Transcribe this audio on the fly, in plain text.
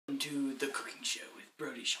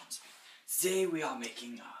English on screen. Today we are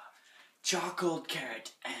making a charcoal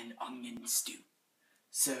carrot and onion stew.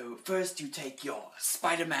 So first you take your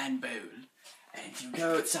Spider-Man bowl and you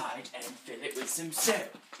go outside and fill it with some snow.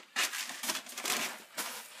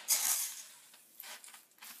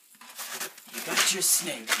 You got your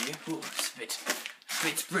snow here. Ooh, it's a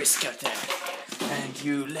bit brisk out there. And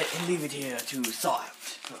you leave it here to thaw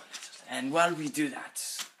out. And while we do that,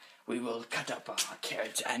 we will cut up our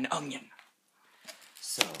carrot and onion.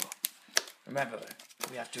 So, remember,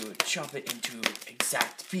 we have to chop it into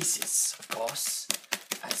exact pieces, of course,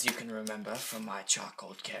 as you can remember from my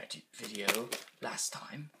charcoal carrot video last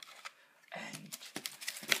time. And,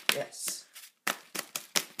 yes.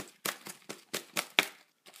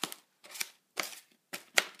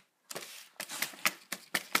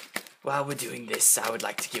 While we're doing this, I would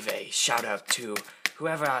like to give a shout out to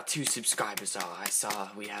whoever our 2 subscribers are. I saw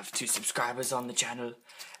we have 2 subscribers on the channel,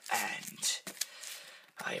 and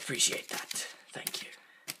I appreciate that. Thank you.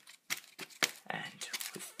 And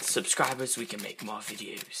with subscribers, we can make more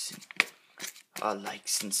videos and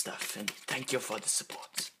likes and stuff, and thank you for the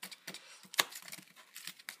support.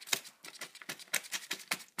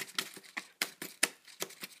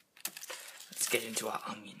 Let's get into our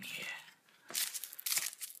onion here.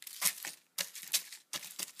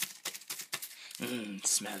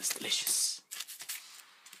 Smells delicious.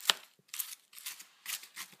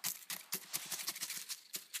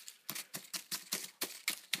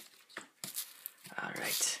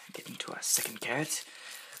 Alright, get into our second carrot.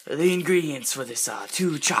 The ingredients for this are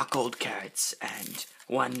 2 charcoal carrots and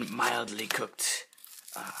 1 mildly cooked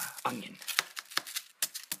onion.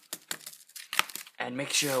 And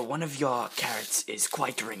make sure one of your carrots is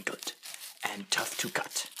quite wrinkled and tough to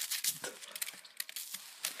cut.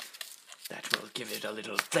 That will give it a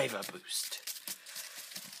little flavor boost.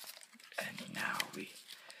 And now we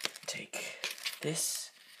take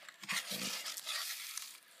this, and we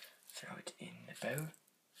throw it in the bowl.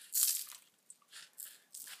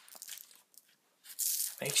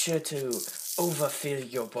 Make sure to overfill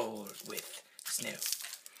your bowl with snow.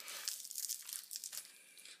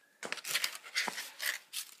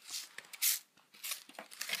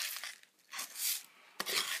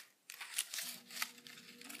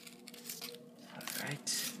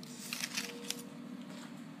 Alright.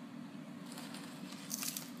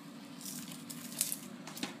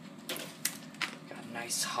 Got a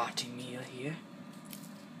nice hearty meal here.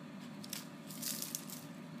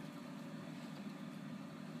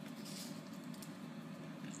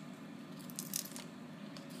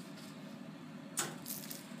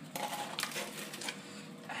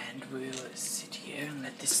 And we'll sit here and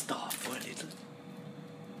let this thaw for a little.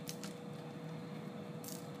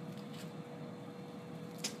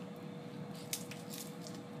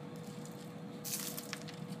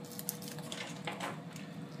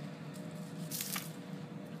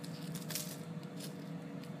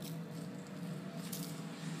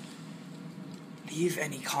 Leave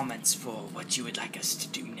any comments for what you would like us to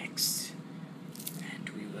do next, and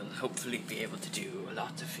we will hopefully be able to do a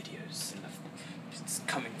lot of videos in the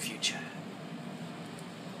coming future.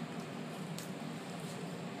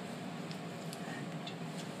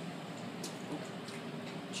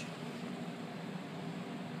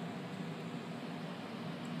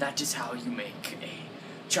 That is how you make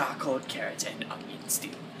a charcoal carrot and onion stew,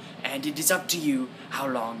 and it is up to you how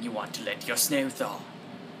long you want to let your snow thaw.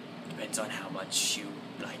 Depends on how much you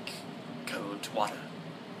like cold water.